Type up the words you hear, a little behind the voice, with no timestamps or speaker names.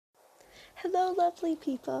Hello, lovely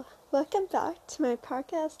people. Welcome back to my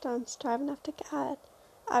podcast on Striving After God.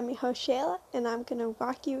 I'm your host, Shayla, and I'm going to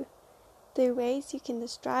walk you through ways you can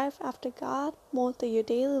strive after God more through your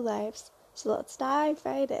daily lives. So let's dive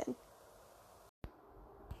right in.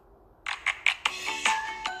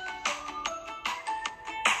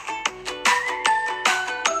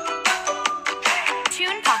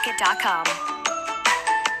 TunePocket.com.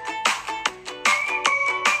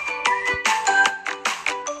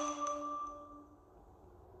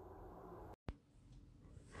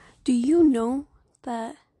 Do you know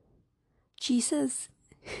that Jesus,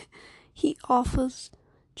 he offers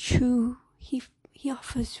he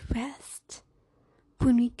offers rest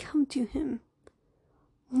when we come to him.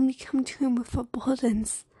 When we come to him with our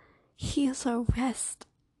burdens, he is our rest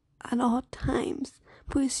at all times.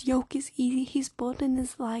 For his yoke is easy, his burden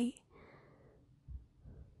is light.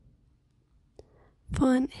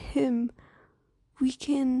 For in him we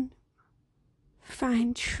can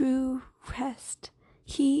find true rest.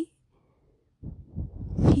 He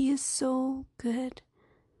is so good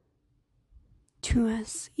to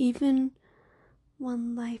us, even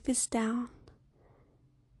when life is down.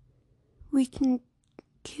 We can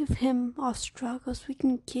give him our struggles. We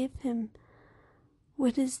can give him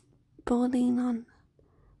what is burdening on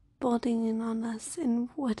us and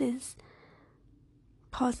what is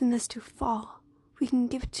causing us to fall. We can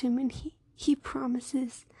give it to him, and he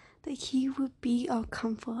promises that he will be our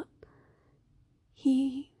comfort.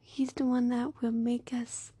 He's the one that will make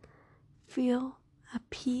us feel at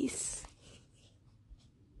peace.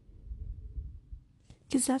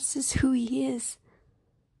 Because that's just who he is.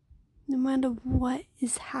 No matter what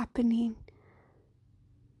is happening,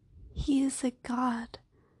 he is a God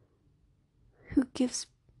who gives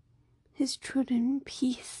his children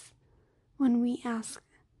peace when we ask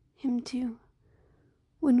him to.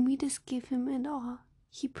 When we just give him it all,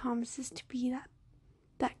 he promises to be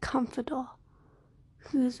that comforter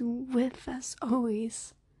who is with us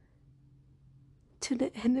always. To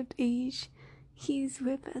the end of age, he's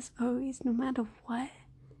with us always, no matter what.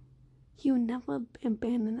 He will never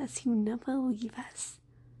abandon us. He will never leave us.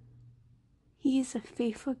 He is a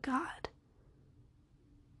faithful God.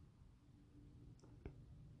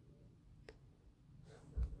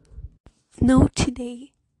 Know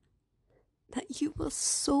today that you are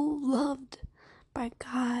so loved by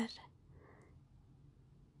God,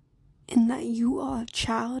 and that you are a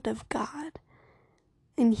child of God,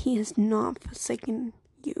 and he has not forsaken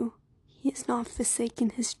you. He has not forsaken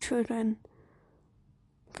his children,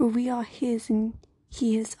 for we are his and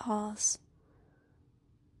he is ours.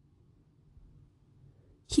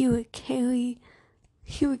 He would carry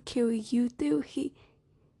you through. He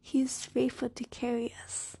is faithful to carry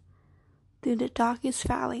us through the darkest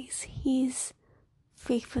valleys. He's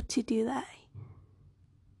faithful to do that.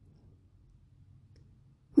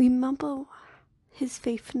 Remember his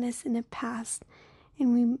faithfulness in the past,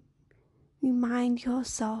 and remind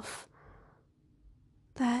yourself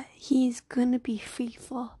that he's going to be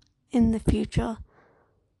faithful in the future.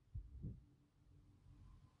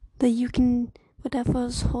 That you can, whatever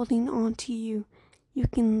is holding on to you, you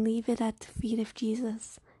can leave it at the feet of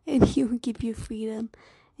Jesus, and he will give you freedom,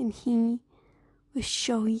 and he will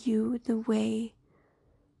show you the way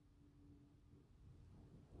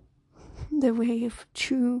of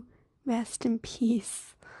true rest and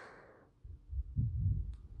peace.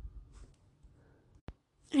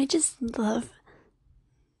 I just love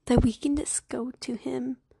that we can just go to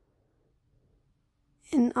him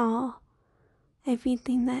in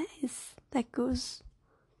everything that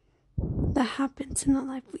happens in our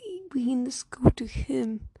life. We can just go to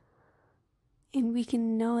him, and we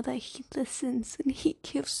can know that he listens and he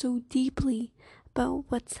cares so deeply about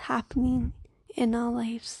what's happening in our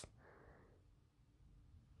lives.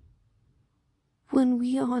 When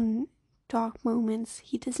we are in dark moments,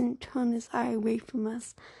 he doesn't turn his eye away from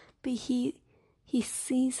us, but he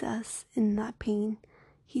sees us in that pain.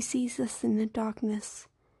 He sees us in the darkness,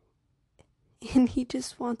 and he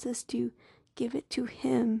just wants us to give it to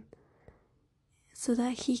him so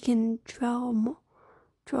that he can draw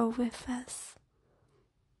with us.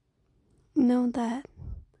 Know that.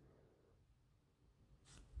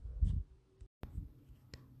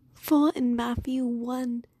 For in Matthew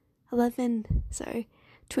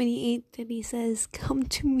 28, that he says, "Come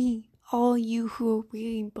to me, all you who are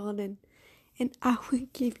weary and burdened, and I will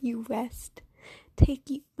give you rest.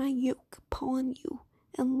 Take my yoke upon you,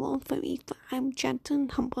 and learn from me, for I am gentle and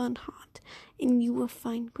humble in heart, and you will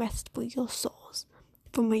find rest for your souls.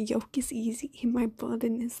 For my yoke is easy, and my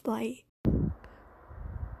burden is light."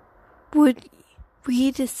 Would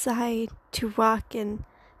we decide to walk in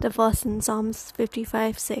the verse in Psalms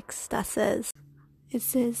 55:6 that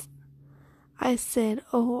says, I said,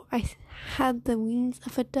 oh, I had the wings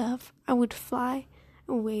of a dove, I would fly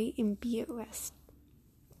away and be at rest.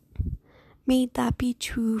 May that be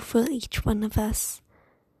true for each one of us,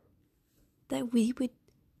 that we would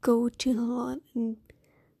go to the Lord and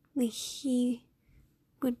that He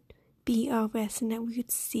would be our rest, and that we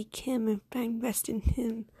would seek Him and find rest in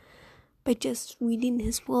Him by just reading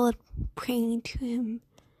His word, praying to Him,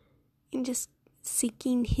 and just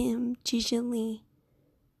seeking Him diligently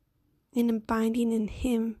and abiding in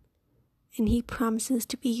Him, and He promises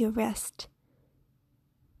to be your rest.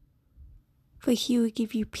 For He will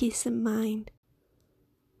give you peace of mind.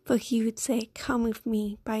 For He would say, come with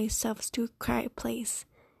me by yourselves to a quiet place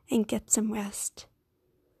and get some rest.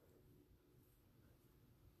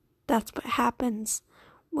 That's what happens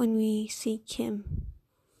when we seek Him.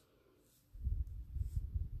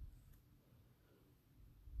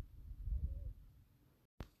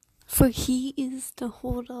 For He is the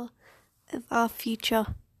holder of our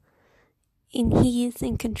future, and He is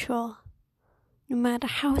in control. No matter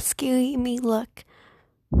how scary it may look,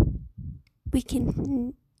 we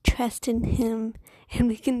can trust in Him, and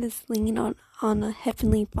we can just lean on a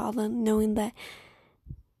Heavenly Father, knowing that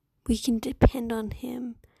we can depend on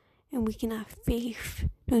Him, and we can have faith,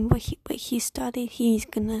 knowing what He started, He's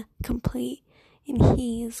gonna complete, and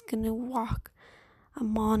He is gonna walk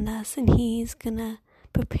among us, and He is gonna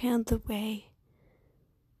prepare the way.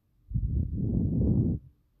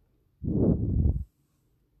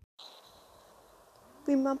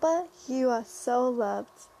 Remember, you are so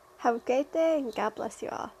loved. Have a great day, and God bless you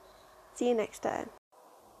all. See you next time.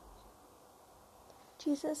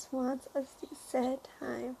 Jesus wants us to set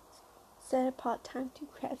apart time to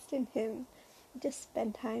rest in Him, and just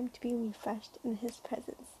spend time to be refreshed in His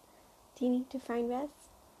presence. Do you need to find rest?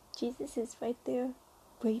 Jesus is right there,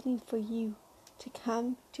 waiting for you to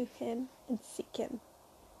come to Him and seek Him.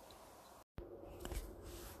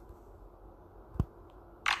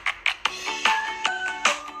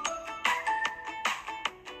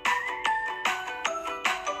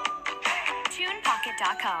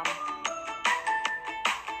 TunePocket.com